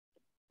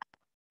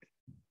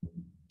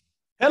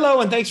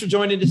Hello, and thanks for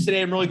joining us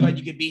today. I'm really glad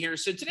you could be here.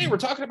 So today we're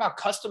talking about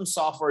custom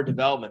software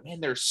development.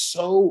 Man, there's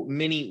so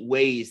many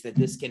ways that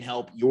this can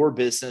help your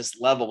business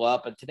level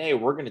up. And today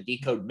we're going to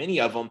decode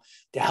many of them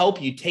to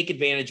help you take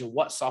advantage of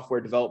what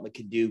software development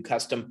can do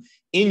custom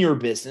in your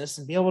business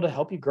and be able to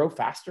help you grow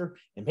faster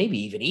and maybe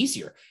even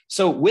easier.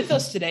 So with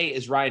us today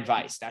is Ryan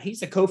Weiss. Now,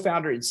 he's the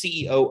co-founder and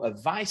CEO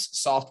of Weiss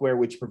Software,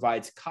 which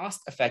provides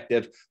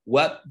cost-effective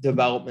web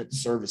development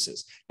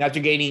services. Now, after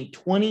gaining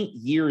 20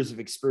 years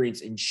of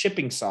experience in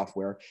shipping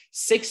software,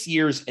 6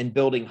 years in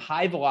building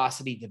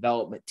high-velocity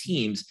development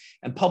teams,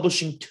 and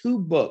publishing 2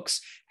 books,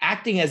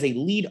 acting as a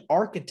lead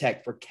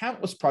architect for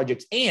countless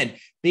projects, and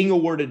being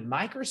awarded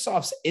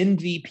Microsoft's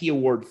MVP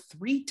award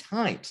 3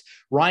 times,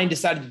 Ryan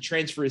decided to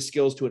transfer his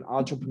skills to an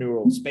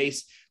entrepreneurial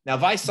space. Now,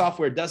 Weiss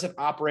Software doesn't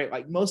operate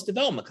like most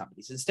development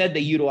companies. Instead, they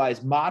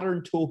utilize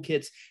modern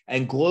toolkits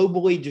and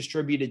globally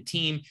distributed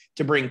team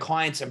to bring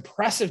clients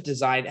impressive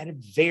design at a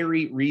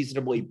very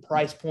reasonably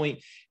price point.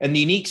 And the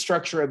unique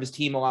structure of his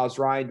team allows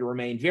Ryan to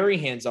remain very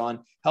hands-on,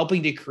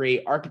 helping to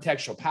create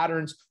architectural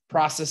patterns,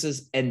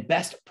 processes, and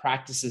best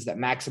practices that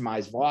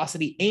maximize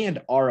velocity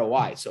and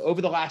ROI. So over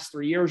the last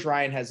 3 years,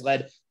 Ryan has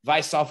led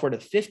Weiss Software to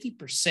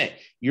 50%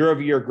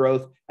 year-over-year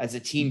growth as the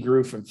team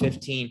grew from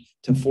 15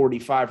 to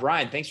 45.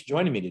 Ryan, thanks for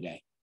joining me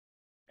today.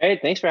 Hey,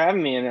 thanks for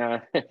having me. And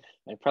I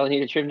probably need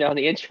to trim down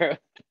the intro.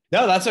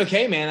 No, that's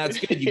okay, man. That's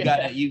good. You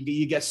got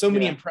you got so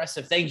many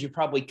impressive things. You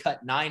probably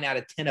cut 9 out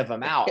of 10 of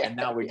them out, and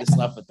now we're just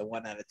left with the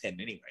 1 out of 10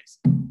 anyways.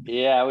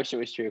 Yeah, I wish it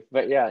was true,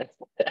 but yeah.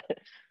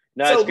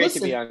 No, So it's great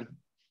to be on.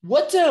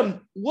 What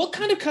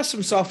kind of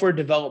custom software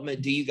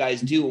development do you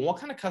guys do, and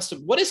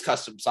what is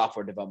custom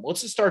software development?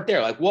 Let's just start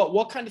there. Like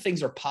what kind of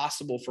things are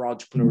possible for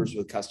entrepreneurs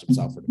with custom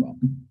software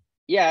development?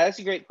 Yeah, that's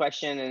a great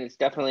question, and it's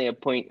definitely a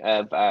point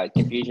of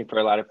confusion for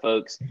a lot of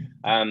folks.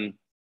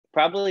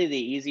 Probably the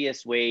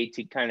easiest way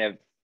to kind of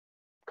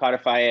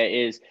codify it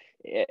is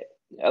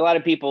a lot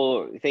of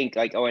people think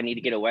like, oh, I need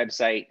to get a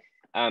website.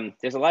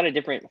 There's a lot of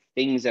different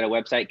things that a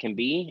website can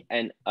be,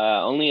 and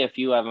only a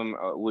few of them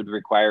would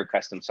require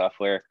custom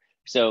software.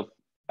 So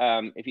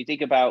if you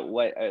think about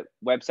what a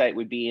website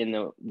would be in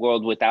the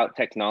world without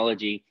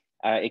technology,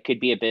 it could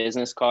be a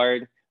business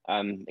card,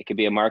 it could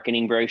be a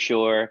marketing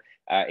brochure,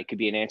 it could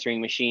be an answering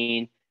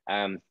machine.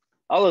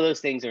 All of those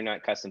things are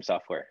not custom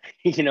software.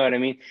 You know what I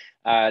mean?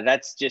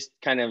 That's just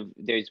kind of,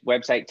 there's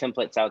website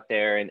templates out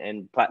there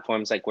and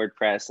platforms like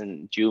WordPress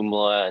and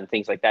Joomla and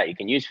things like that you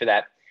can use for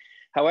that.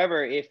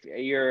 However, if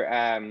your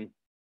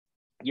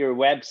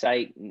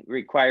website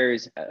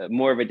requires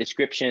more of a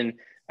description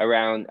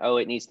around, oh,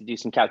 it needs to do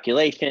some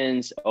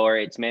calculations, or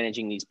it's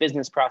managing these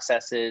business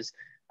processes,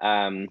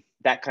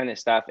 that kind of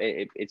stuff,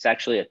 it's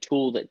actually a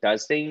tool that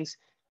does things,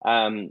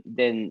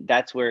 then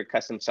that's where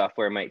custom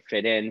software might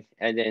fit in.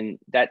 And then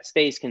that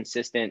stays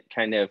consistent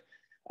kind of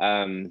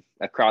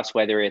across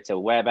whether it's a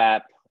web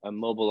app, a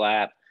mobile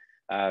app,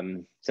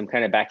 some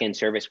kind of backend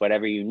service,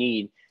 whatever you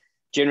need.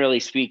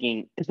 Generally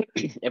speaking,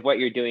 if what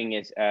you're doing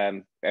is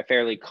a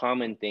fairly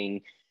common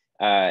thing,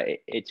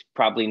 it's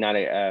probably not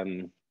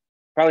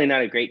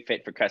a great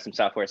fit for custom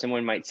software.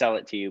 Someone might sell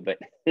it to you, but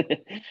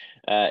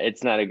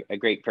it's not a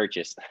great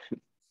purchase.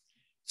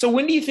 So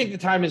when do you think the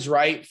time is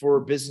right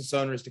for business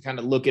owners to kind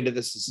of look into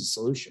this as a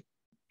solution?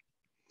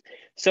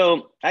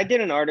 So I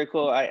did an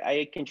article.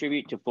 I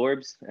contribute to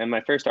Forbes, and my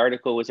first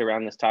article was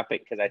around this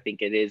topic because I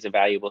think it is a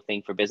valuable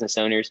thing for business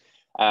owners.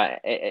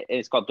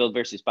 It's called Build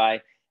versus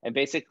Buy. And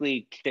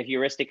basically, the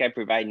heuristic I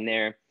provide in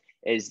there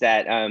is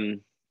that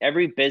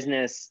every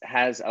business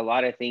has a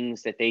lot of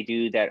things that they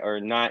do that are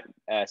not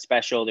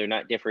special. They're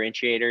not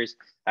differentiators.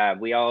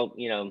 We all,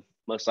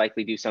 most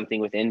likely do something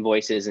with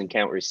invoices and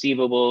count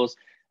receivables.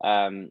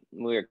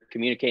 We're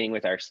communicating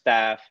with our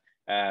staff,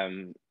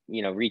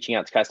 reaching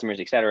out to customers,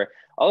 et cetera.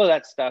 All of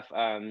that stuff,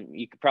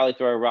 you could probably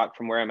throw a rock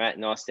from where I'm at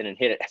in Austin and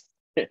hit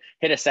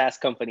a SaaS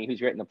company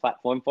who's written the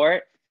platform for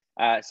it.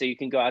 So you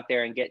can go out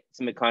there and get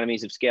some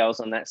economies of scales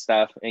on that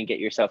stuff and get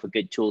yourself a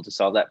good tool to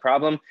solve that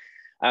problem.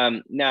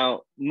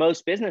 Now,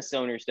 most business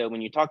owners, though,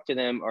 when you talk to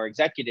them or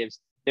executives,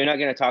 they're not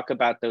going to talk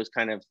about those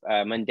kind of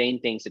mundane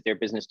things that their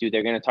business do.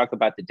 They're going to talk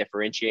about the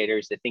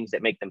differentiators, the things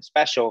that make them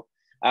special.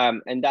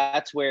 And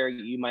that's where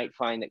you might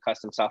find that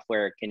custom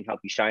software can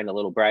help you shine a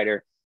little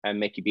brighter and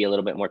make you be a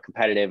little bit more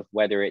competitive,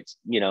 whether it's,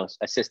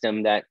 a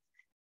system that,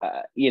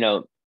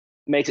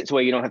 makes it so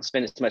you don't have to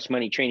spend as much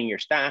money training your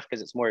staff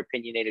because it's more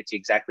opinionated to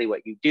exactly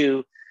what you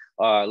do,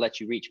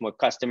 let you reach more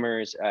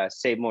customers,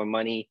 save more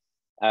money,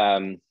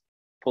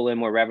 pull in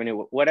more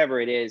revenue, whatever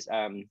it is.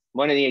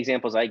 One of the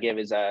examples I give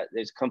is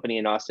there's a company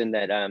in Austin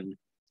that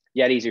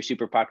Yetis are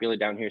super popular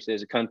down here. So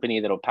there's a company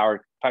that'll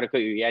powder coat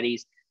your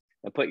Yetis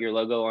and put your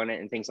logo on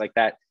it and things like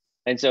that.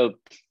 And so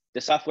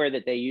the software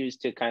that they use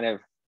to kind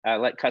of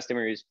let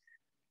customers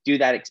do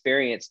that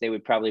experience, they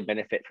would probably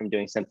benefit from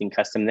doing something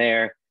custom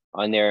there.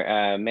 On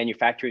their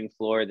manufacturing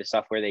floor, the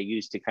software they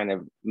use to kind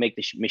of make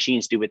the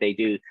machines do what they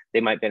do,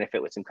 they might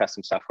benefit with some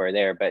custom software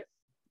there. But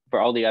for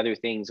all the other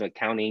things, like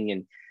accounting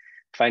and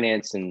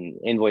finance and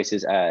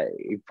invoices,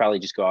 you probably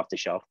just go off the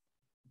shelf.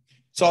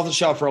 So off the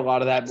shelf for a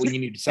lot of that, when you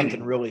need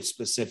something really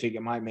specific,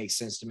 it might make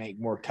sense to make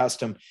more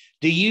custom.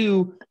 Do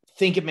you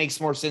think it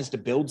makes more sense to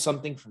build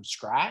something from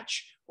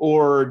scratch,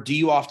 or do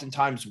you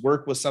oftentimes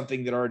work with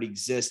something that already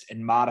exists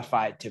and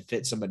modify it to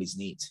fit somebody's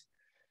needs?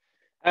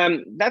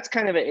 That's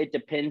kind of it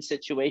depends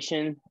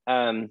situation.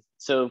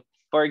 So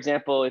for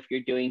example, if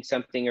you're doing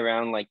something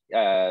around like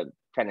kind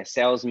of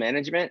sales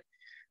management,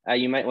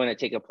 you might want to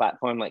take a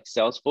platform like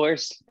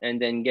Salesforce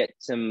and then get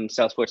some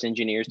Salesforce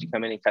engineers to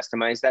come in and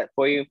customize that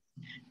for you.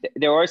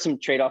 There are some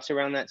trade-offs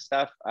around that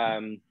stuff.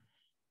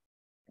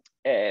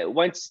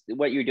 Once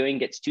what you're doing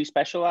gets too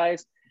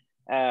specialized,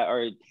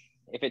 or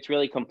if it's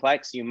really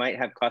complex, you might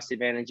have cost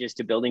advantages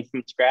to building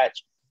from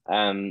scratch.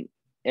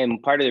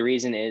 And part of the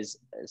reason is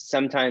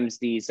sometimes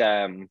these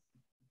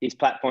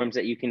platforms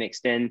that you can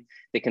extend,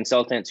 the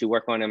consultants who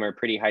work on them are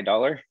pretty high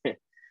dollar.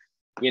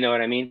 You know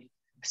what I mean?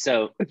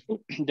 So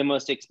the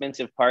most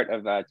expensive part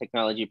of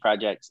technology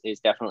projects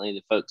is definitely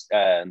the folks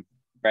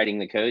writing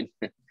the code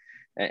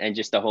and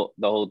just the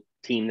whole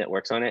team that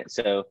works on it.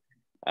 So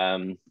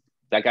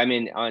like I'm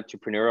in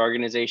entrepreneurial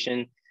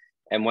organization,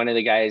 and one of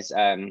the guys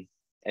and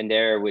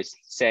there was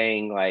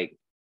saying like,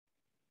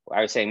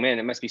 I was saying, man,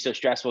 it must be so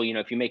stressful, you know,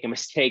 if you make a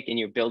mistake and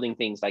you're building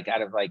things like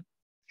out of like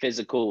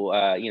physical,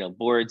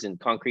 boards and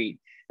concrete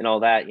and all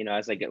that, you know, I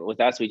was like, with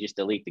us, we just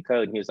delete the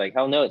code. And he was like,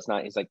 hell no, it's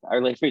not. He's like,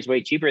 our labor is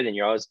way cheaper than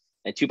yours,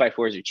 and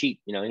 2x4s are cheap,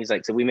 you know. He's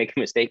like, so we make a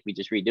mistake, we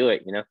just redo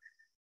it, you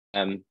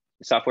know.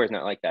 Software is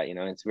not like that, you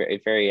know. It's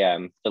very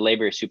the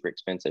labor is super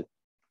expensive.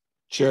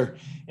 Sure.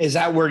 Is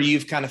that where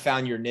you've kind of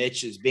found your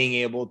niche, is being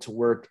able to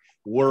work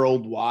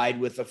worldwide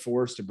with a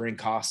force to bring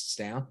costs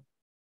down?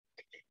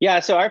 Yeah,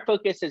 so our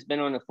focus has been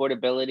on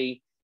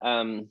affordability.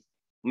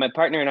 My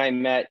partner and I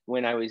met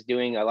when I was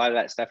doing a lot of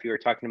that stuff you were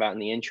talking about in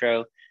the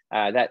intro.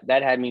 That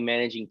had me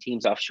managing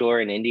teams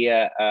offshore in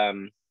India.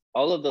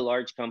 All of the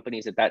large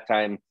companies at that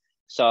time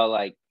saw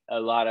like a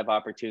lot of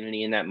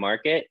opportunity in that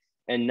market,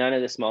 and none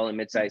of the small and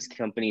mid-sized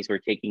companies were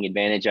taking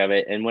advantage of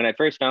it. And when I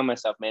first found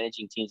myself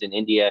managing teams in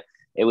India,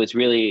 it was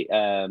really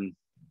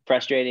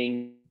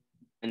frustrating.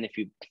 And if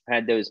you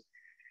had those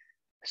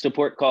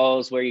support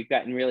calls where you've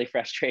gotten really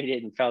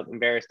frustrated and felt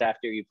embarrassed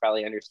after, you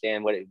probably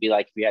understand what it'd be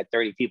like if you had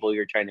 30 people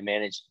you're trying to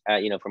manage,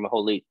 from a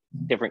wholly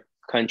different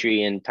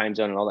country and time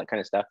zone and all that kind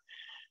of stuff.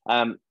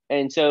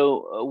 And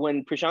so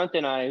when Prashant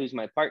and I, who's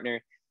my partner,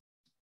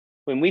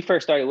 when we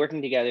first started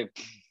working together,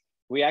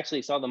 we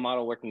actually saw the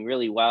model working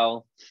really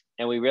well.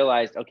 And we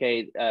realized,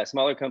 okay,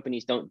 smaller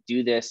companies don't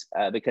do this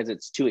because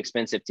it's too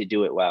expensive to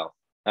do it well.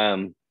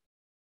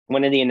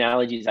 One of the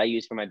analogies I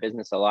use for my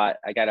business a lot,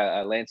 I got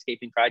a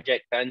landscaping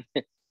project done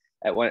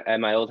at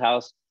my old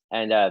house.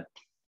 And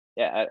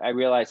I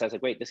realized, I was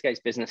like, wait, this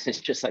guy's business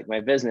is just like my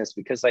business,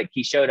 because like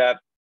he showed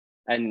up,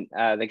 and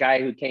the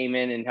guy who came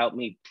in and helped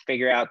me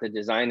figure out the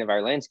design of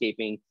our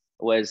landscaping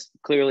was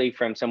clearly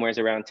from somewhere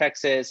around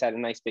Texas, had a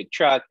nice big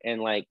truck,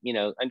 and like,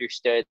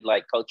 understood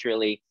like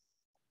culturally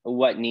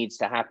what needs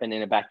to happen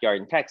in a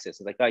backyard in Texas.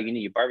 It's like, oh, you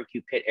need your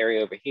barbecue pit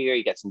area over here.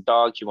 You got some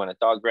dogs, you want a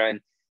dog run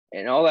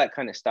and all that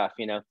kind of stuff,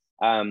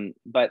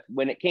 But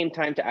when it came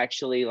time to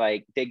actually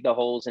like dig the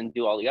holes and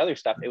do all the other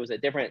stuff, it was a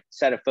different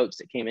set of folks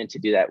that came in to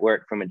do that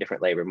work from a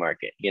different labor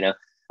market,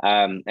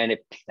 And if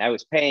I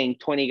was paying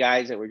 20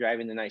 guys that were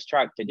driving the nice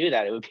truck to do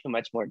that, it would be a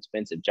much more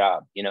expensive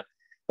job,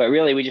 But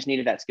really, we just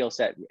needed that skill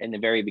set in the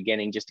very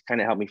beginning just to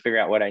kind of help me figure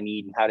out what I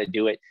need and how to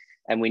do it.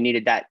 And we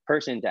needed that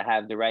person to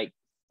have the right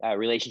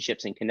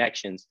relationships and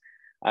connections.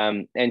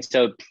 And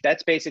so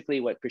that's basically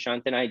what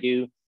Prashant and I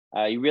do.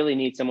 You really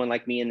need someone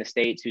like me in the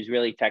States who's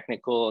really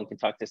technical and can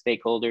talk to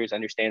stakeholders,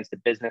 understands the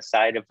business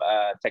side of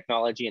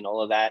technology and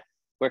all of that,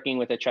 working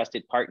with a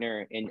trusted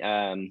partner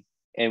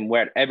in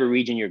whatever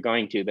region you're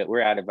going to, but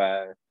we're out of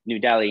New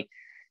Delhi.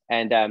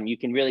 And you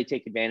can really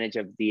take advantage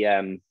of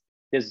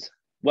there's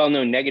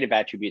well-known negative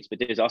attributes, but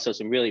there's also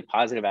some really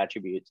positive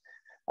attributes.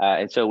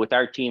 And so with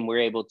our team, we're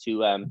able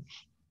to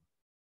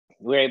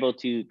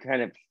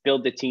kind of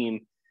build the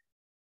team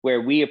where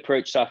we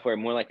approach software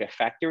more like a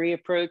factory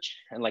approach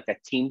and like a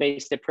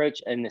team-based approach.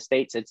 In the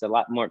States, it's a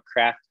lot more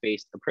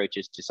craft-based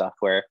approaches to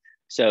software.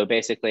 So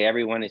basically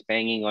everyone is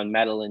banging on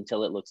metal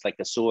until it looks like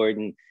a sword.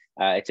 And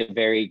it's a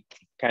very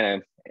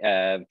kind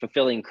of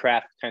fulfilling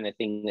craft kind of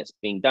thing that's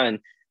being done,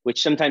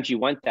 which sometimes you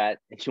want that,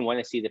 and you want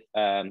to see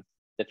the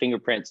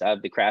fingerprints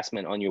of the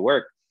craftsman on your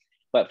work.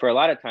 But for a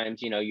lot of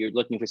times, you're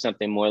looking for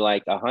something more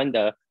like a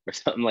Honda or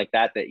something like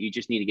that you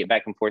just need to get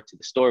back and forth to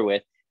the store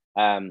with.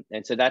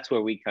 And so that's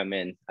where we come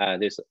in.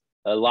 There's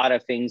a lot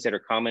of things that are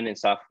common in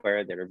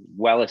software that are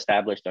well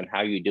established on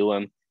how you do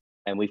them.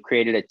 And we've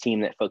created a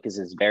team that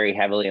focuses very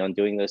heavily on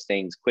doing those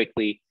things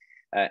quickly.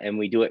 And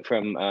we do it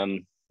from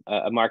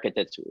a market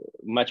that's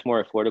much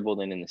more affordable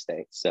than in the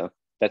States. So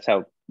that's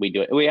how we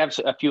do it. We have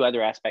a few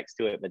other aspects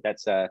to it, but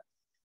that's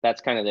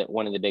kind of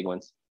one of the big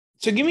ones.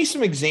 So give me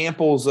some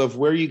examples of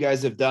where you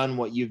guys have done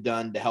what you've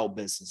done to help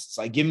businesses.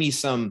 Like give me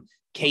some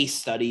case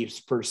studies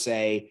per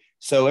se,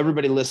 so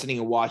everybody listening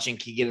and watching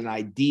can get an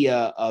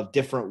idea of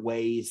different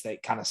ways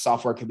that kind of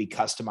software can be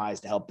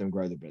customized to help them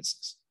grow their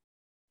business.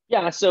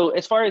 Yeah, so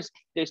as far as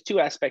there's two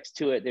aspects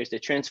to it, there's the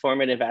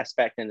transformative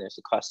aspect and there's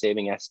the cost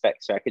saving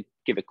aspect. So I could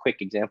give a quick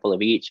example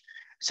of each.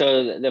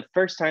 So the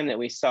first time that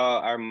we saw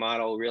our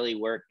model really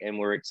work and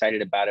we're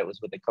excited about it was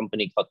with a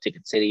company called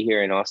Ticket City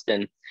here in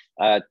Austin.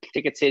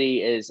 Ticket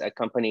City is a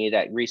company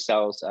that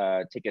resells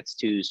tickets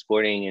to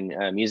sporting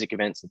and music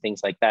events and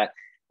things like that.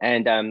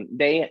 And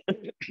they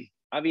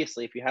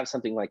obviously, if you have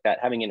something like that,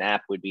 having an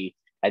app would be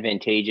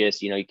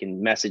advantageous. You know, you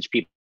can message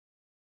people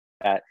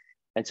that.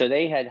 And so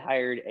they had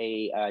hired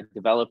a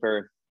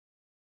developer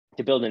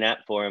to build an app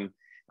for them.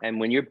 And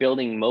when you're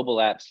building mobile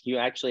apps, you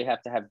actually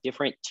have to have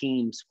different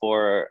teams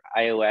for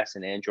iOS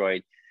and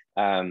Android,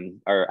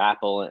 or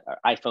Apple, or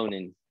iPhone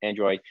and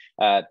Android.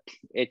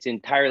 It's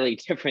entirely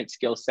different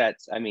skill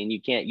sets. I mean,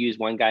 you can't use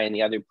one guy in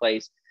the other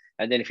place.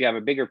 And then if you have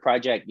a bigger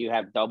project, you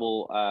have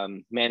double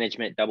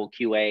management, double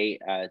QA,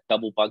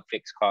 double bug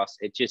fix costs.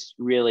 It's just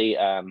really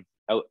an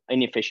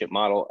inefficient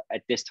model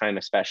at this time,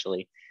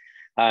 especially.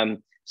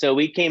 So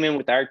we came in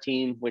with our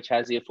team, which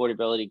has the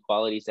affordability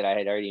qualities that I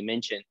had already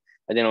mentioned.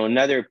 And then on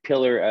another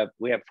pillar of,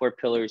 we have 4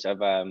 pillars of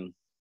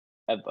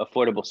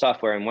affordable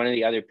software. And one of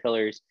the other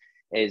pillars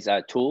is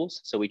tools.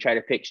 So we try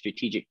to pick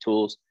strategic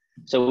tools.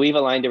 So we've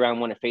aligned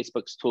around one of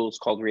Facebook's tools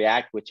called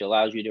React, which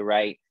allows you to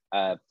write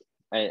an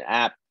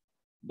app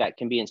that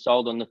can be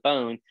installed on the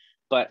phone,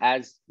 but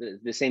as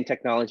the same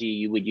technology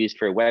you would use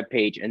for a web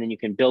page. And then you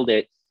can build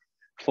it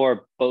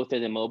for both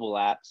of the mobile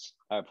apps,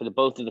 for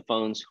both of the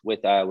phones with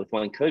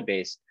one code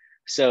base.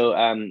 So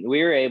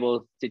we were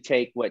able to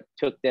take what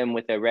took them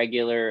with a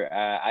regular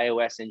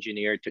iOS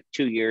engineer, took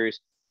 2 years.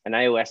 An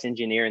iOS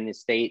engineer in the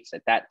States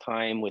at that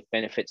time with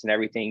benefits and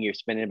everything, you're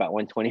spending about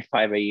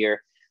 $125 a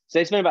year. So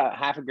they spent about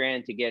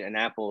 $5,000 to get an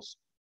Apple's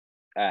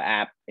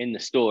app in the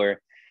store.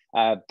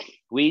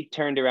 We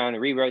turned around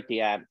and rewrote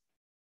the app.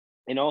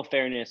 In all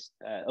fairness,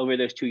 over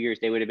those 2 years,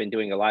 they would have been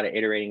doing a lot of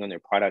iterating on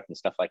their product and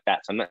stuff like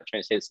that. So I'm not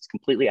trying to say this is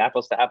completely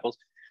apples to apples,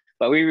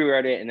 but we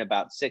rewrote it in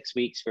about 6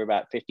 weeks for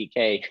about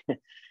 $50K.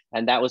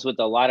 And that was with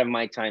a lot of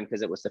my time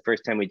because it was the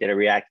first time we did a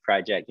React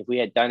project. If we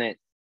had done it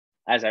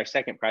as our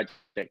second project,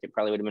 it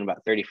probably would have been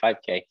about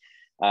 $35K.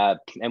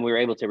 And we were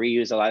able to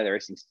reuse a lot of their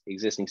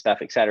existing stuff,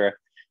 et cetera.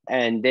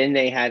 And then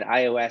they had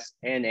iOS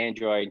and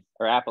Android,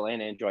 or Apple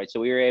and Android.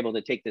 So we were able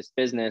to take this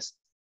business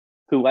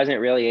who wasn't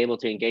really able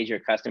to engage their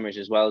customers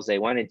as well as they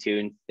wanted to.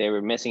 And they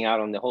were missing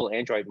out on the whole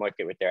Android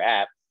market with their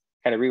app,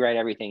 kind of rewrite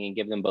everything and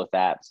give them both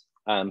apps.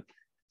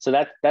 So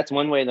that's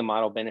one way the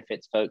model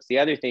benefits folks. The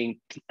other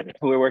thing,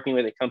 we're working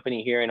with a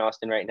company here in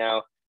Austin right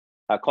now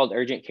called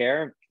Urgent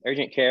Care.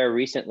 Urgent Care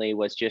recently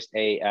was just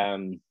a,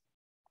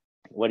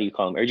 what do you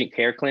call them? Urgent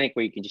care clinic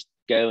where you can just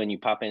go and you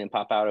pop in and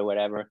pop out or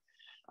whatever.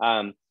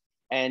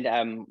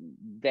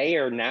 They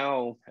are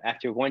now,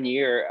 after 1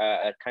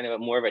 year, kind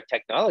of more of a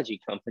technology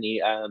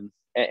company.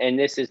 And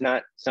this is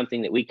not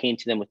something that we came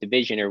to them with the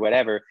vision or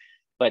whatever,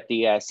 but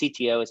the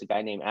CTO is a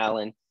guy named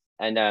Alan,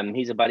 and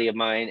he's a buddy of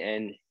mine,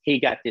 and he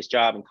got this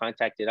job and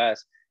contacted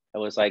us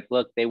and was like,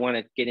 look, they want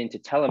to get into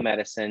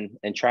telemedicine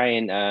and try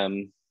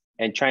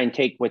and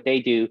take what they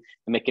do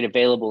and make it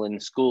available in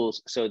the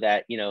schools so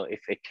that, you know,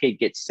 if a kid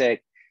gets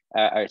sick,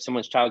 or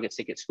someone's child gets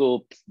sick at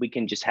school, we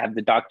can just have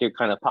the doctor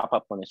kind of pop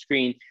up on the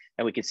screen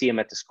and we can see him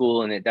at the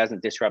school and it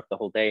doesn't disrupt the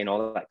whole day and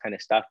all that kind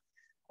of stuff.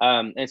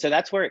 And so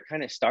that's where it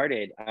kind of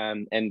started.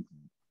 And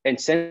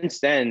since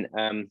then,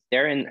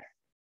 they're in,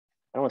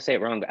 I don't want to say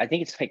it wrong, but I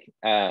think it's like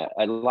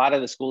a lot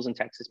of the schools in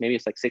Texas, maybe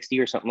it's like 60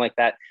 or something like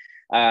that.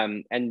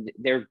 And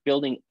they're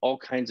building all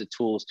kinds of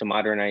tools to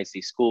modernize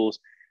these schools.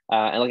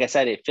 And like I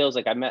said, it feels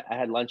like I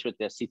had lunch with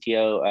the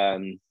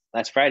CTO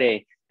last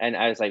Friday. And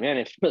I was like, man,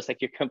 it feels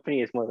like your company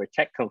is more of a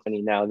tech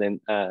company now than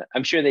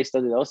I'm sure they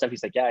still do those stuff.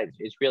 He's like, yeah,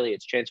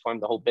 it's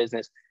transformed the whole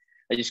business.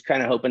 I just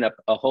kind of opened up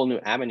a whole new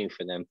avenue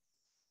for them.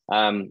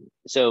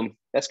 So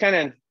that's kind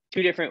of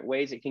 2 different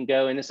ways it can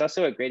go. And it's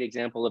also a great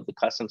example of the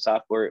custom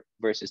software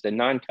versus the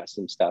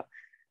non-custom stuff.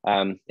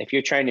 If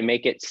you're trying to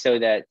make it so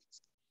that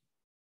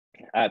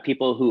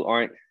people who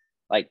aren't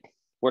like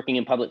working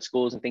in public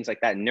schools and things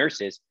like that,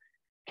 nurses,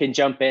 can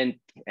jump in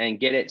and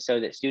get it so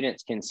that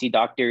students can see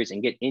doctors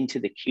and get into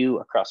the queue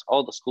across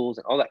all the schools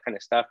and all that kind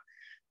of stuff.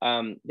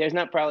 There's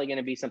not probably going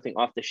to be something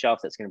off the shelf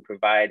that's going to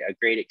provide a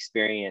great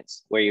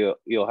experience where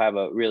you'll have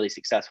a really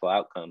successful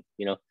outcome,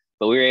 you know,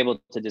 but we were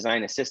able to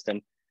design a system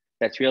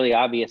that's really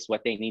obvious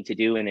what they need to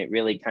do. And it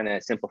really kind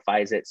of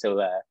simplifies it. So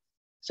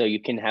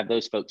you can have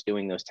those folks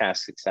doing those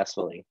tasks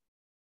successfully.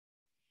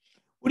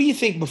 What do you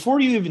think before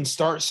you even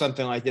start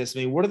something like this? I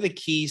mean, what are the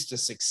keys to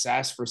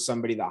success for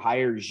somebody that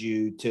hires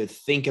you to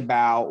think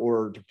about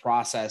or to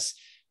process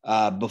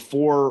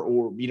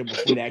before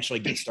they actually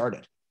get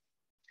started?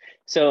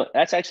 So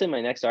that's actually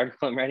my next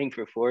article I'm writing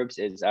for Forbes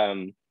is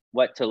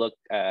what to look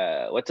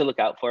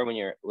out for when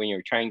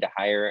you're trying to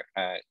hire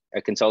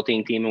a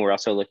consulting team. And we're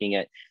also looking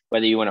at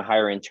whether you want to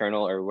hire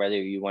internal or whether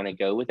you want to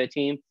go with a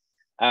team.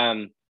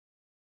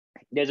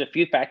 There's a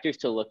few factors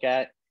to look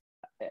at.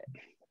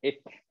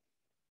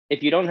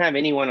 If you don't have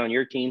anyone on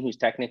your team who's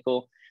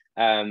technical,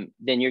 then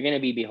you're going to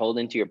be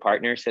beholden to your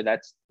partner. So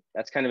that's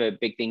kind of a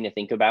big thing to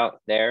think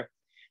about there.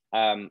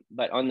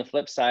 But on the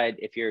flip side,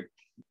 if you're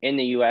in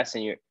the US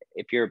and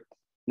if you're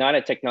not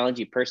a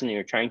technology person and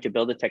you're trying to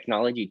build a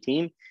technology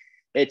team,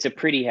 it's a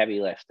pretty heavy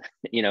lift,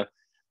 you know?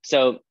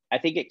 So I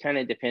think it kind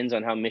of depends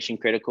on how mission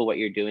critical what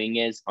you're doing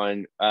is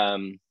on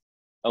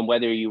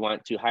whether you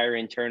want to hire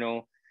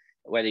internal,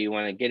 whether you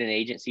want to get an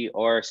agency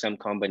or some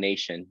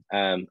combination.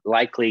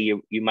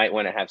 Likely you might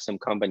want to have some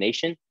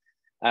combination.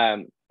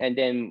 And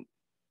then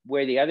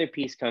where the other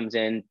piece comes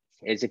in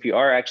is if you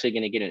are actually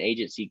going to get an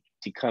agency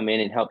to come in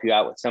and help you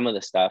out with some of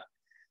the stuff,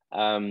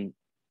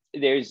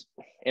 there's,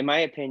 in my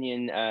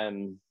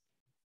opinion,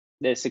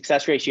 the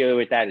success ratio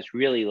with that is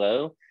really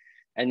low.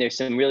 And there's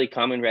some really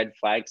common red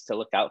flags to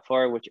look out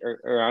for, which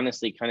are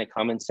honestly kind of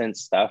common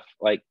sense stuff,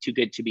 like too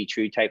good to be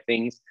true type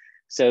things.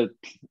 So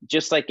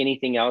just like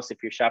anything else, if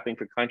you're shopping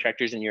for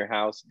contractors in your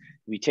house,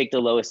 if you take the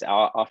lowest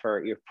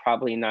offer, you're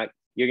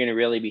going to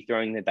really be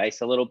throwing the dice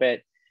a little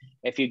bit.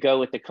 If you go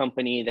with the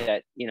company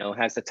that, you know,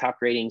 has the top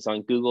ratings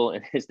on Google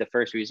and is the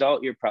first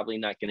result, you're probably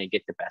not going to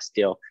get the best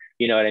deal.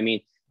 You know what I mean?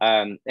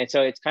 And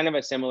so it's kind of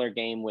a similar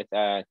game with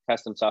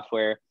custom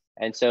software.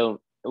 And so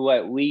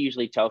what we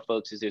usually tell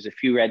folks is there's a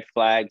few red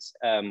flags.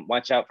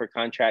 Watch out for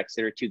contracts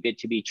that are too good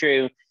to be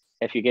true.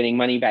 If you're getting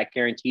money back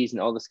guarantees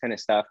and all this kind of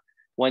stuff.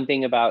 One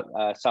thing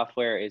about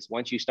software is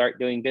once you start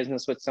doing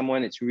business with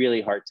someone, it's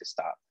really hard to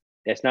stop.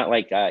 It's not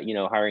like, you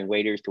know, hiring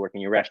waiters to work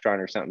in your restaurant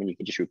or something, you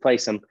can just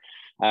replace them.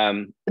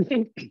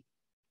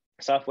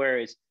 Software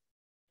is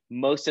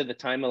most of the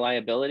time a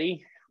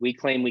liability. We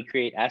claim we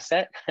create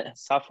asset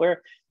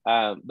software.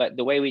 But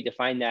the way we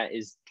define that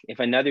is if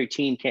another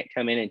team can't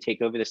come in and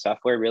take over the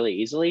software really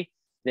easily,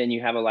 then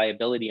you have a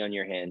liability on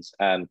your hands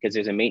because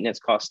there's a maintenance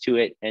cost to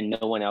it and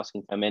no one else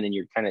can come in and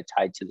you're kind of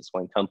tied to this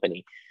one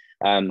company.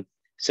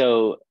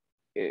 So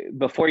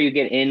before you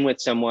get in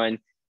with someone,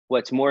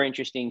 what's more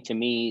interesting to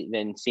me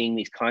than seeing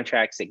these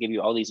contracts that give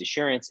you all these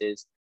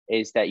assurances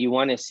is that you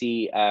want to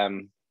see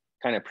kind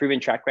of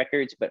proven track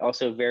records, but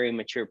also very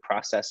mature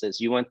processes.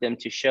 You want them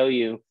to show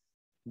you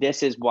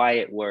this is why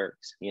it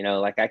works. You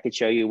know, like I could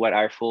show you what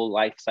our full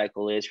life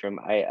cycle is from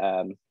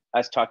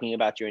us talking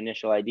about your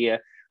initial idea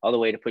all the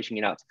way to pushing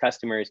it out to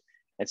customers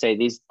and say,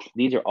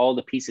 these are all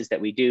the pieces that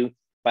we do.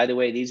 By the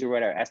way, these are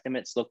what our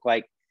estimates look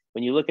like.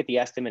 When you look at the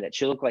estimate, it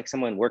should look like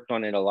someone worked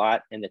on it a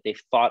lot and that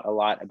they've thought a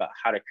lot about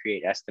how to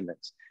create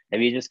estimates.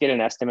 If you just get an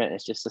estimate,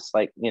 it's just this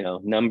like, you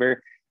know,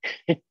 number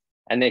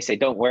and they say,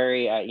 don't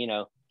worry, you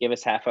know, give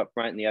us half up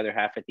front and the other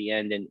half at the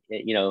end. And,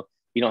 you know,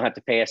 you don't have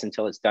to pay us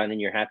until it's done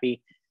and you're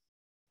happy.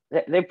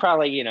 They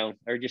probably, you know,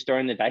 are just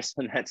throwing the dice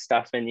on that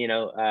stuff. And, you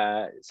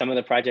know, some of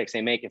the projects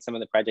they make and some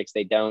of the projects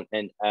they don't.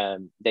 And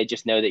they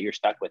just know that you're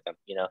stuck with them,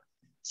 you know.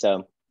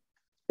 So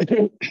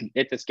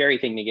it's a scary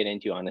thing to get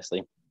into,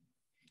 honestly.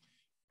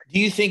 Do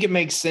you think it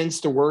makes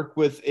sense to work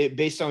with it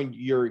based on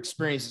your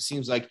experience? It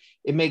seems like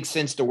it makes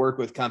sense to work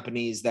with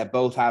companies that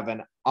both have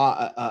an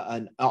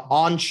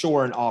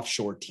onshore and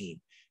offshore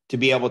team to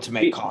be able to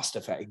make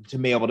to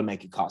be able to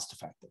make it cost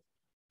effective.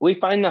 We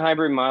find the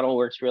hybrid model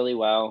works really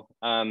well.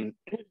 And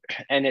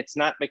it's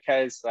not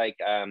because like,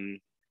 you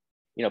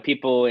know,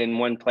 people in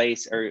one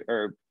place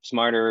are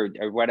smarter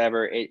or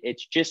whatever.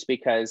 It's just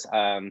because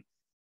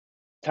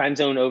time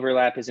zone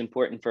overlap is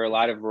important for a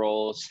lot of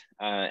roles.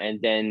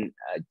 And then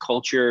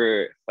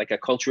culture, like a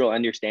cultural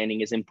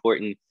understanding is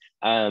important.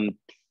 And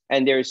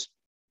there's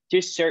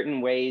just certain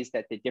ways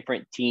that the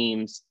different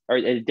teams or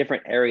the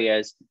different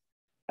areas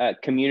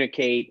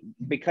communicate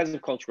because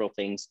of cultural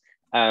things.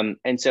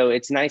 And so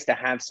it's nice to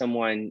have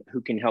someone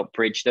who can help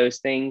bridge those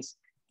things.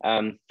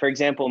 For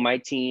example, my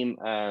team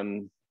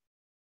in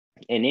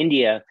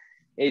India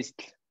is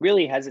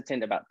really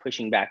hesitant about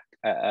pushing back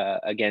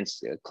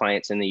against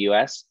clients in the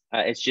US.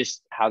 It's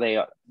just how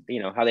they,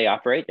 you know, how they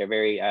operate. They're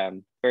very,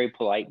 very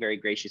polite, very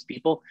gracious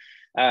people.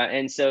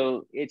 And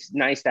so it's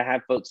nice to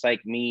have folks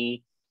like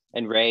me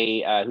and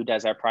Ray, who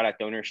does our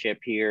product ownership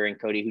here,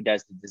 and Cody, who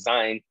does the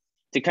design,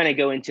 to kind of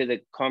go into the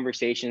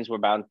conversations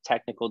about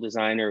technical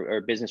design or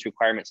business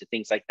requirements and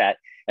things like that.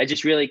 I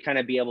just really kind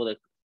of be able to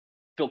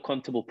feel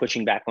comfortable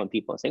pushing back on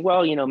people and saying,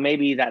 well, you know,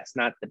 maybe that's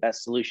not the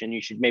best solution.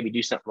 You should maybe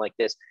do something like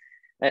this.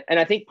 And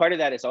I think part of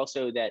that is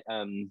also that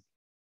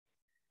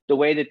the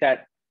way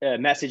that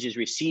message is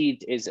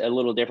received is a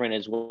little different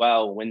as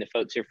well when the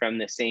folks are from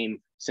the same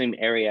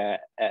area,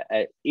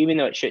 even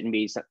though it shouldn't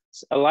be.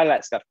 A lot of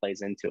that stuff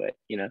plays into it,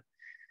 you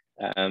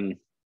know.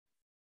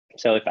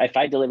 So if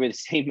I deliver the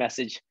same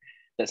message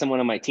that someone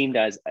on my team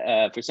does,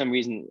 for some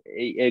reason,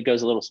 it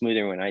goes a little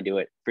smoother when I do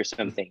it for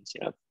some things,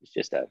 you know. It's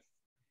just a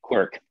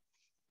quirk.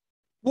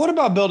 What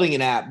about building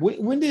an app?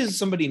 When does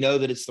somebody know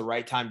that it's the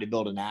right time to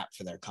build an app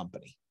for their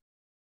company?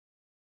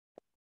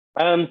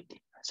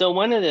 So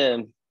one of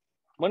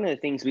the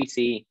things we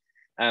see,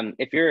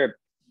 if you're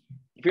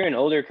an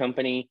older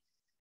company,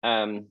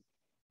 and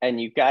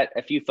you've got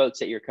a few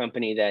folks at your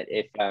company that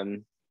if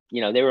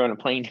you know, they were on a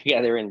plane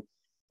together and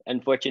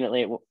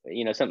unfortunately,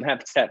 you know, something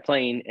happens to that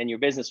plane and your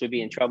business would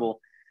be in trouble.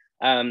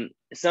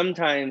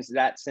 Sometimes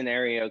that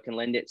scenario can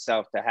lend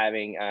itself to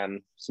having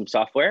some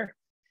software.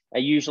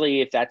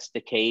 Usually, if that's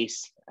the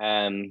case,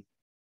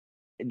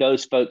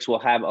 those folks will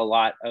have a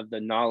lot of the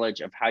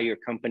knowledge of how your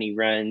company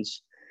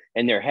runs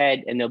in their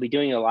head, and they'll be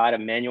doing a lot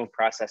of manual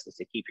processes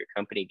to keep your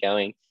company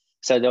going.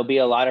 So there'll be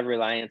a lot of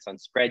reliance on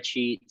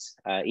spreadsheets,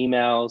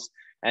 emails,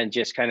 and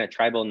just kind of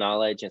tribal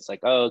knowledge. It's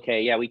like, oh,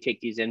 okay, yeah, we take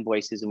these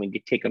invoices and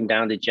we take them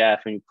down to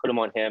Jeff and we put them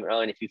on him.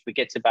 Oh, and if he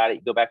forgets about it,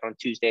 you go back on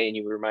Tuesday and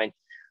you remind,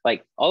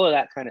 like all of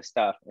that kind of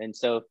stuff. And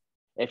so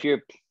if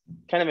you're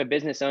kind of a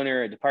business owner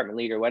or a department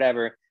leader,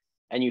 whatever,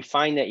 and you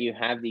find that you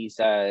have these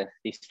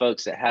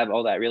folks that have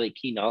all that really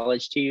key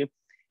knowledge to you,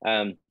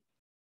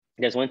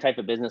 there's one type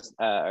of business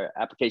or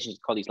applications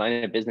called these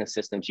line of business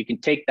systems. You can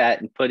take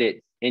that and put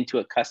it into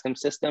a custom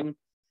system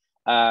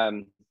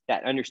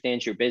that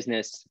understands your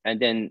business, and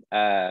then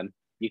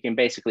you can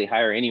basically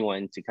hire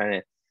anyone to kind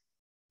of,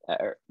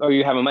 or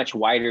you have a much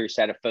wider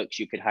set of folks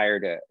you could hire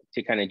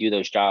to kind of do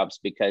those jobs,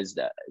 because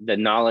the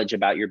knowledge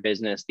about your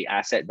business, the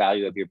asset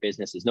value of your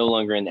business is no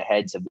longer in the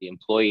heads of the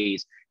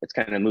employees. It's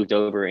kind of moved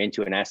over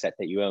into an asset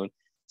that you own.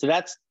 So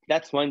that's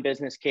one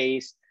business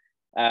case.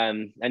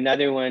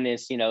 Another one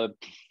is,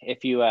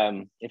 if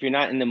you're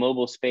not in the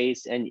mobile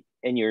space and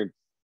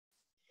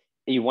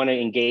you want to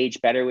engage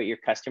better with your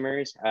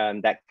customers,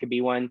 that could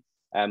be one.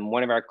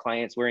 One of our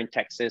clients, we're in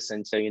Texas,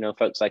 and so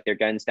folks like their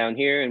guns down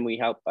here, and we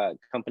help a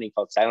company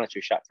called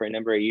Silencer Shop for a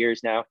number of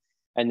years now.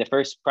 And the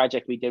first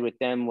project we did with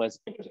them was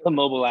a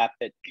mobile app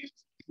that,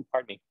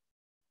 pardon me,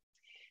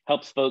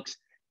 helps folks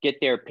get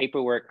their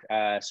paperwork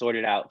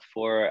sorted out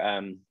for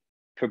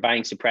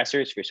buying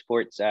suppressors for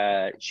sports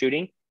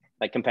shooting,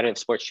 like competitive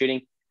sports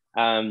shooting.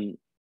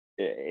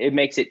 It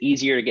makes it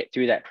easier to get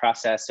through that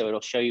process. So it'll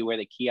show you where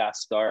the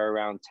kiosks are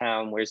around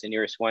town. Where's the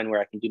nearest one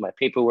where I can do my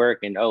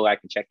paperwork, and I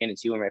can check in and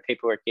see where my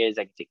paperwork is.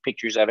 I can take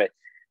pictures of it.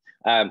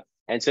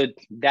 And so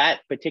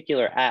that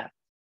particular app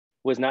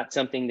was not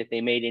something that they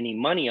made any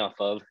money off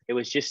of. It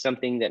was just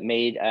something that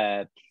made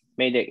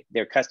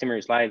their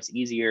customers' lives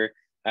easier,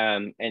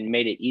 and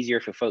made it easier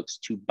for folks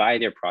to buy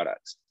their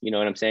products. You know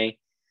what I'm saying?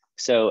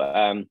 So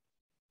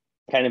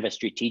kind of a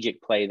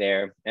strategic play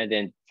there. And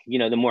then,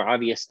 the more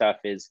obvious stuff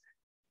is,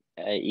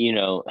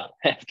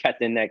 I've got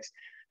the next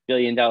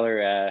 $1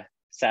 billion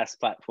SaaS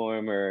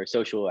platform or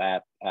social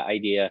app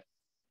idea.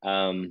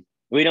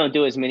 We don't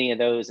do as many of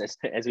those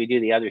as we do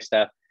the other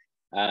stuff.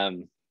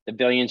 The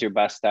billions or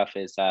bust stuff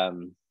is,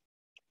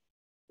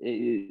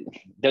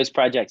 those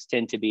projects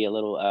tend to be a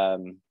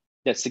little,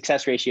 the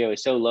success ratio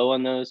is so low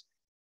on those.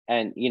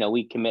 And,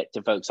 we commit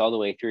to folks all the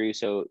way through.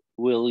 So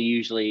we'll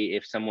usually,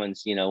 if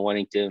someone's,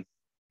 wanting to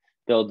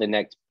build the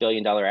next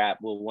 $1 billion app,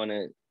 we'll want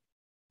to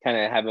kind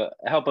of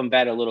help them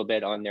bet a little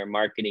bit on their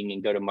marketing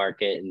and go to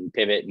market and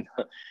pivot and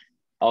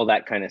all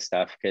that kind of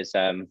stuff. Cause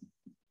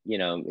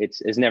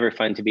it's never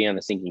fun to be on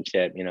the sinking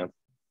ship,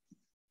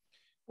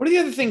 What are the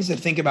other things to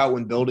think about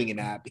when building an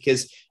app?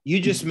 Because you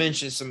just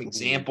mentioned some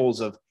examples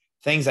of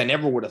things I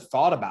never would have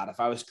thought about if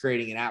I was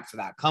creating an app for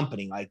that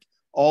company, like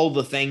all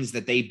the things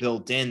that you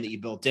built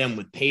in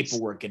with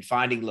paperwork and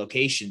finding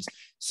locations.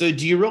 So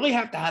do you really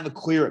have to have a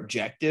clear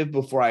objective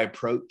before I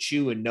approach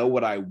you and know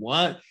what I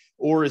want?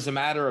 Or is it a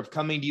matter of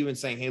coming to you and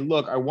saying, hey,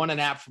 look, I want an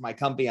app for my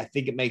company. I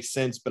think it makes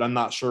sense, but I'm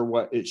not sure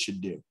what it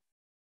should do.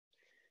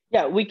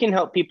 Yeah, we can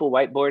help people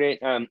whiteboard it.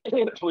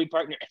 We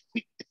partner.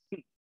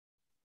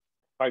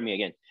 Pardon me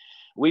again.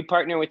 We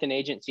partner with an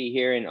agency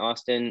here in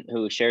Austin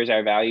who shares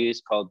our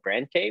values called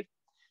Brand Cave.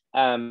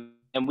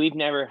 And we've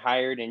never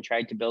hired and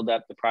tried to build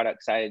up the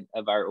product side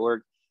of our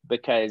org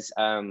because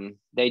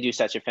they do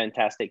such a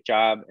fantastic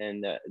job.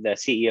 And the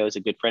CEO is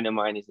a good friend of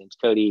mine. His name's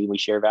Cody. We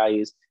share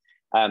values.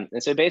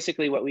 And so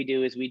basically what we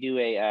do is we do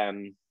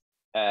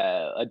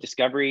a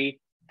discovery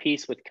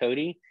piece with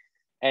Cody.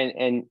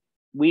 And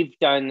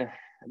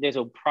there's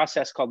a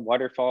process called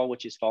waterfall,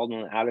 which is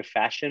fallen out of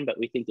fashion, but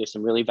we think there's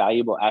some really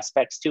valuable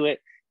aspects to it.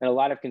 And a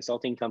lot of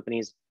consulting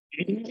companies,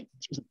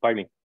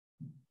 pardon me,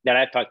 that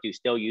I've talked to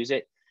still use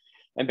it.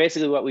 And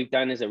basically what we've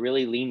done is a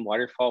really lean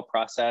waterfall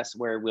process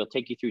where we'll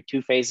take you through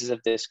 2 phases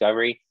of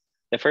discovery.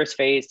 The first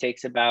phase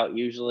takes about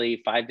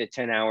usually 5 to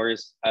 10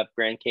 hours of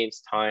Brand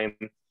Cave's time.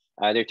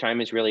 Their time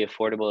is really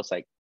affordable. It's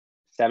like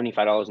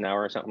 $75 an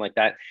hour or something like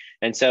that.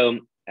 And so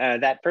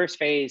that first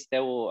phase,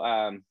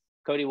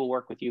 Cody will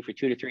work with you for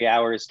 2 to 3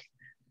 hours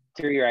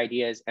through your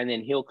ideas, and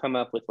then he'll come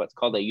up with what's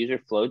called a user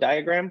flow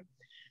diagram.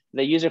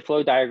 The user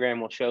flow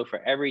diagram will show for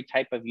every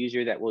type of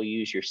user that will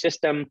use your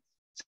system,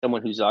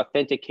 someone who's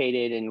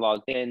authenticated and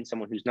logged in,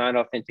 someone who's not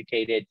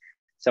authenticated,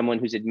 someone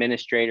who's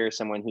administrator,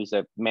 someone who's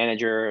a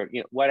manager,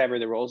 whatever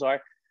the roles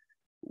are,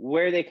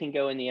 where they can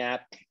go in the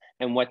app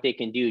and what they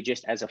can do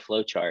just as a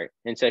flow chart.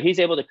 And so he's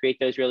able to create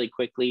those really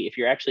quickly. If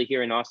you're actually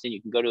here in Austin,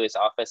 you can go to his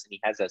office and he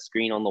has a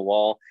screen on the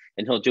wall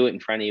and he'll do it in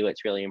front of you.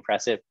 It's really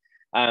impressive.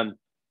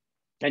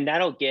 And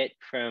that'll get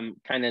from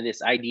kind of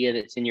this idea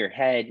that's in your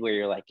head where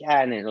you're like,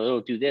 yeah, and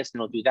it'll do this and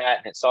it'll do that,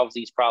 and it solves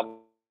these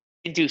problems,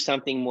 do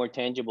something more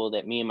tangible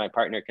that me and my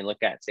partner can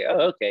look at and say,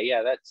 oh, okay,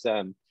 yeah,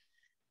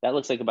 that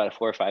looks like about a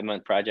 4 or 5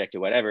 month project or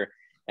whatever.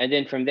 And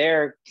then from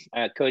there,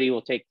 Cody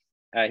will take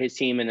his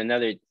team and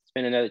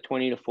spend another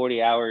 20 to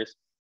 40 hours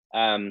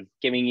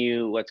giving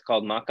you what's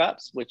called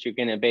mock-ups, which are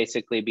going to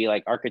basically be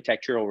like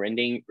architectural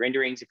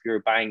renderings if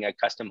you're buying a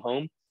custom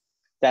home.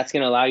 That's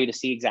going to allow you to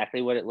see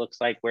exactly what it looks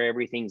like, where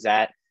everything's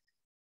at.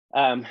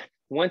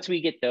 Once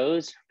we get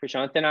those,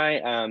 Prashant and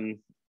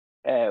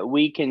I,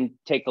 we can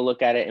take a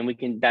look at it,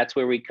 and that's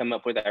where we come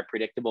up with our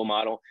predictable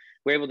model.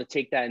 We're able to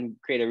take that and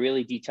create a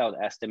really detailed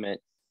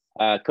estimate.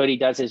 Cody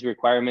does his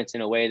requirements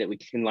in a way that we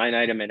can line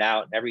item it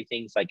out.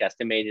 Everything's like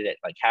estimated at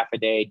like half a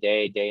day,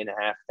 day and a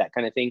half, that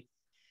kind of thing.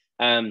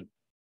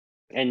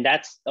 And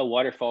that's a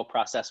waterfall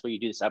process where you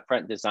do this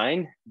upfront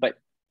design. But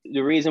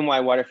the reason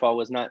why waterfall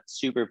was not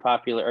super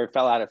popular or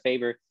fell out of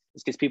favor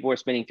is because people were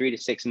spending 3 to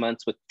 6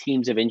 months with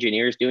teams of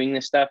engineers doing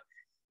this stuff.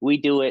 We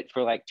do it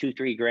for like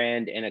 $2-3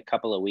 grand in a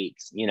couple of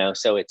weeks,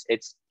 so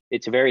it's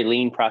a very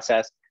lean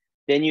process.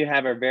 Then you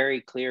have a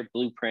very clear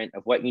blueprint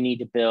of what you need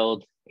to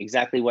build,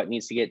 exactly what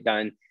needs to get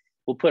done.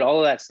 We'll put all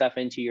of that stuff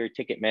into your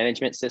ticket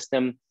management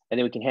system, and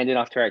then we can hand it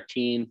off to our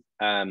team,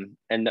 and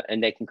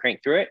they can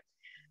crank through it.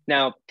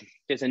 Now,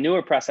 there's a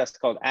newer process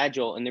called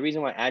Agile, and the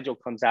reason why Agile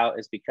comes out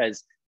is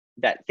because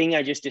that thing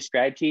I just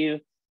described to you,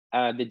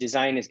 the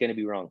design is going to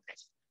be wrong.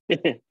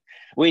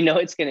 We know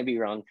it's going to be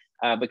wrong,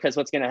 because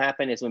what's going to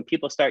happen is when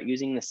people start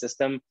using the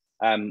system,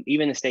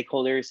 even the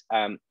stakeholders,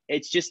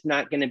 it's just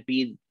not going to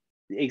be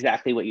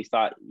exactly what you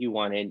thought you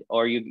wanted,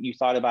 or you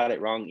thought about it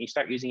wrong. You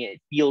start using it,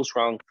 it feels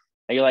wrong,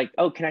 and you're like,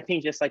 oh, can I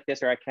change this like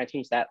this, or can I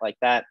change that like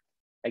that?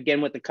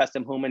 Again, with the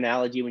custom home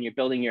analogy, when you're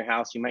building your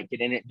house, you might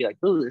get in it and be like,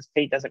 oh, this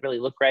paint doesn't really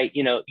look right.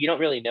 You don't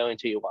really know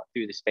until you walk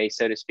through the space,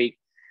 so to speak.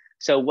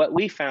 So what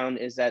we found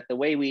is that the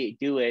way we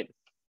do it,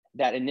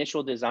 that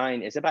initial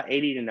design is about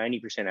 80 to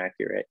 90%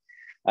 accurate.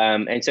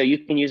 And so you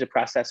can use a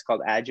process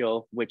called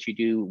Agile, which you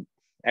do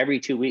every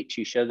 2 weeks.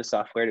 You show the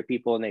software to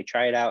people and they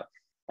try it out,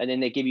 and then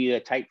they give you a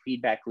tight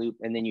feedback loop.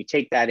 And then you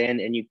take that in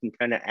and you can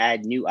kind of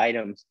add new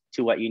items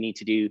to what you need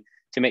to do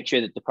to make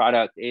sure that the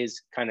product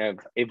is kind of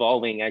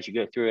evolving as you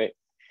go through it.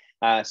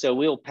 So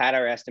we'll pad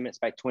our estimates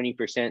by 20%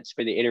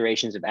 for the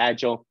iterations of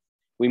Agile.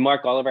 We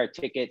mark all of our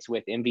tickets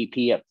with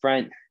MVP up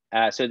front,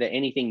 so that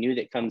anything new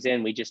that comes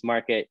in, we just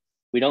mark it.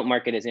 We don't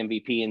mark it as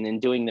MVP, and then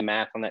doing the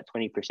math on that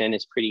 20%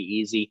 is pretty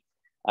easy.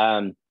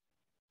 And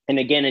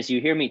again, as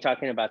you hear me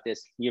talking about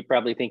this, you're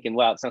probably thinking,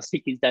 wow, it sounds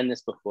like he's done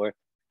this before.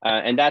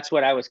 And that's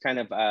what I was kind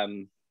of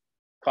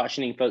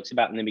cautioning folks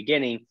about in the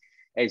beginning,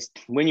 is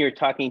when you're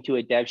talking to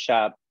a dev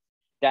shop,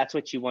 that's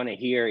what you want to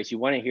hear, is you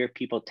want to hear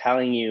people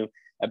telling you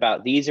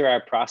about, these are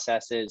our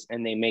processes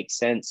and they make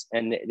sense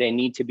and they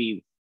need to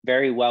be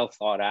very well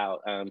thought out.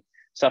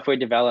 Software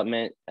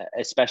development,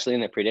 especially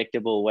in a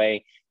predictable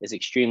way, is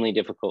extremely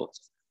difficult.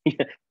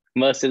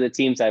 Most of the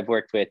teams I've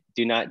worked with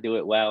do not do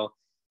it well.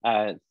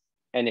 And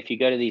if you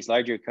go to these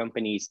larger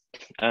companies,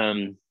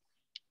 at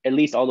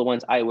least all the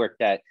ones I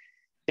worked at,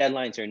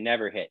 deadlines are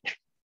never hit.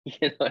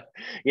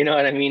 You know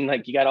what I mean?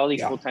 Like, you got all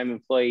these full-time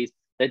employees,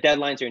 the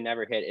deadlines are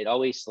never hit. It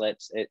always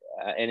slips. And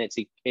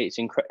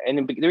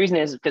and the reason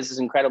is because it's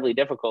incredibly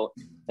difficult.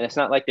 And it's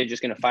not like they're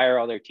just going to fire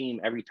all their team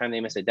every time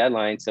they miss a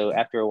deadline. So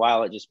after a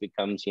while, it just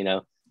becomes,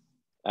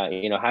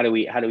 how do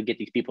we get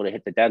these people to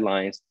hit the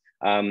deadlines?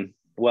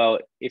 Well,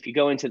 if you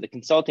go into the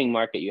consulting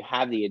market, you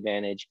have the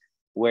advantage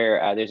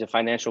where there's a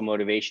financial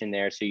motivation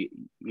there. So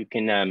you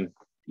can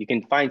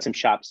find some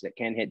shops that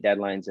can hit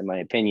deadlines, in my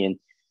opinion.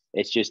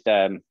 It's just,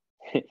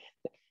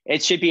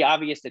 it should be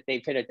obvious that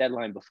they've hit a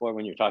deadline before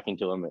when you're talking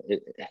to them.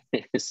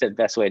 It's the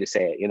best way to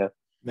say it,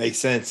 Makes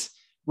sense.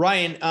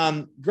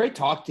 Ryan, great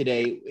talk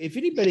today.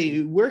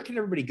 Where can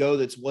everybody go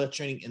that's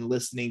watching and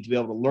listening to be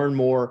able to learn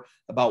more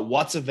about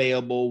what's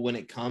available when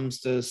it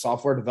comes to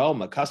software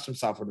development, custom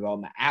software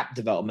development, app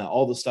development,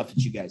 all the stuff that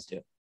you guys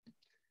do?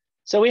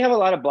 So we have a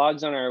lot of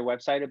blogs on our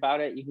website about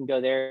it. You can go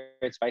there.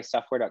 It's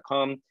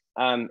vicesoftware.com.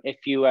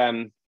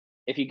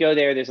 If you go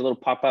there, there's a little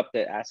pop-up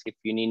that asks if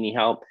you need any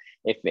help.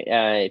 If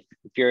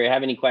you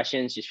have any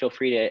questions, just feel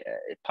free to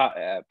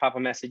pop a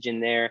message in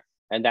there,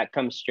 and that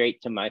comes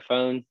straight to my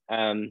phone.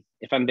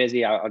 If I'm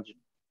busy, I'll just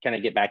kind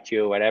of get back to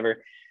you or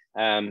whatever.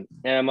 And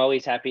I'm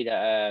always happy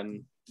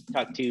to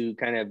talk to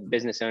kind of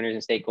business owners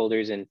and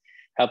stakeholders and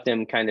help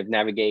them kind of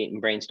navigate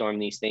and brainstorm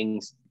these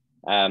things.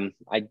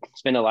 I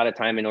spend a lot of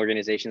time in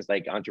organizations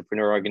like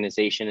Entrepreneur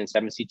Organization and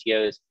 7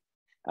 CTOs,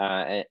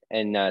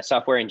 and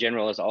software in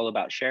general is all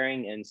about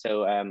sharing. And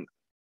so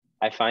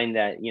I find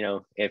that,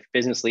 if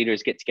business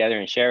leaders get together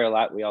and share a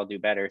lot, we all do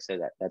better. So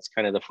that's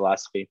kind of the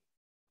philosophy.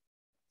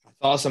 That's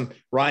awesome.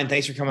 Ryan,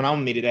 thanks for coming on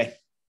with me today.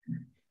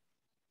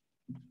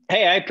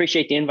 Hey, I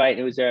appreciate the invite.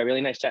 It was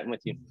really nice chatting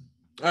with you.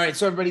 All right.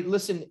 So everybody,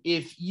 listen,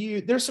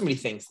 there's so many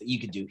things that you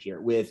could do here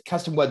with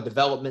custom web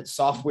development,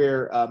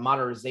 software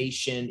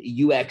modernization,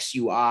 UX,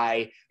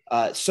 UI,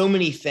 so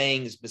many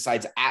things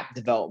besides app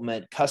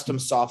development, custom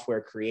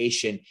software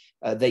creation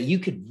that you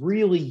could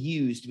really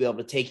use to be able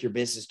to take your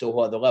business to a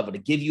whole other level, to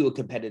give you a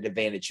competitive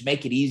advantage, to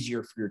make it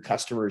easier for your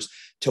customers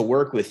to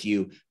work with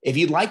you. If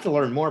you'd like to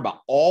learn more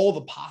about all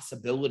the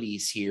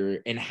possibilities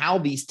here and how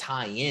these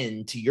tie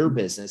in to your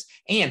business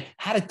and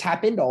how to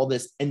tap into all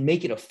this and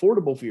make it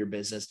affordable for your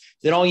business,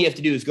 then all you have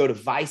to do is go to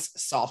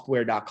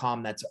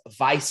vicesoftware.com. That's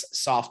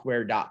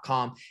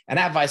vicesoftware.com. And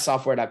at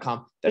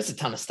vicesoftware.com, there's a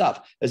ton of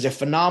stuff. There's a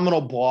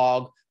phenomenal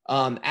blog.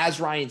 As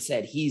Ryan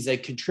said, he's a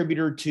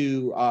contributor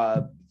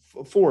to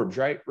Forbes,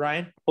 right,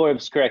 Ryan?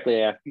 Forbes, correctly,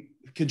 yeah.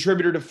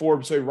 Contributor to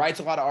Forbes. So he writes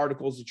a lot of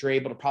articles that you're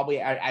able to probably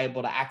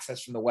able to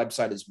access from the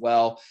website as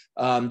well.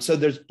 So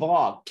there's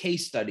blog,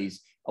 case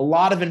studies, a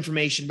lot of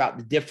information about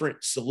the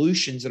different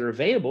solutions that are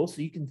available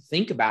so you can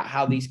think about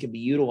how these can be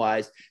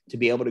utilized to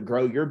be able to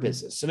grow your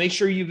business. So make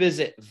sure you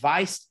visit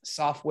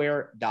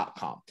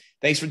vicesoftware.com.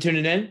 Thanks for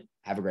tuning in.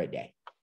 Have a great day.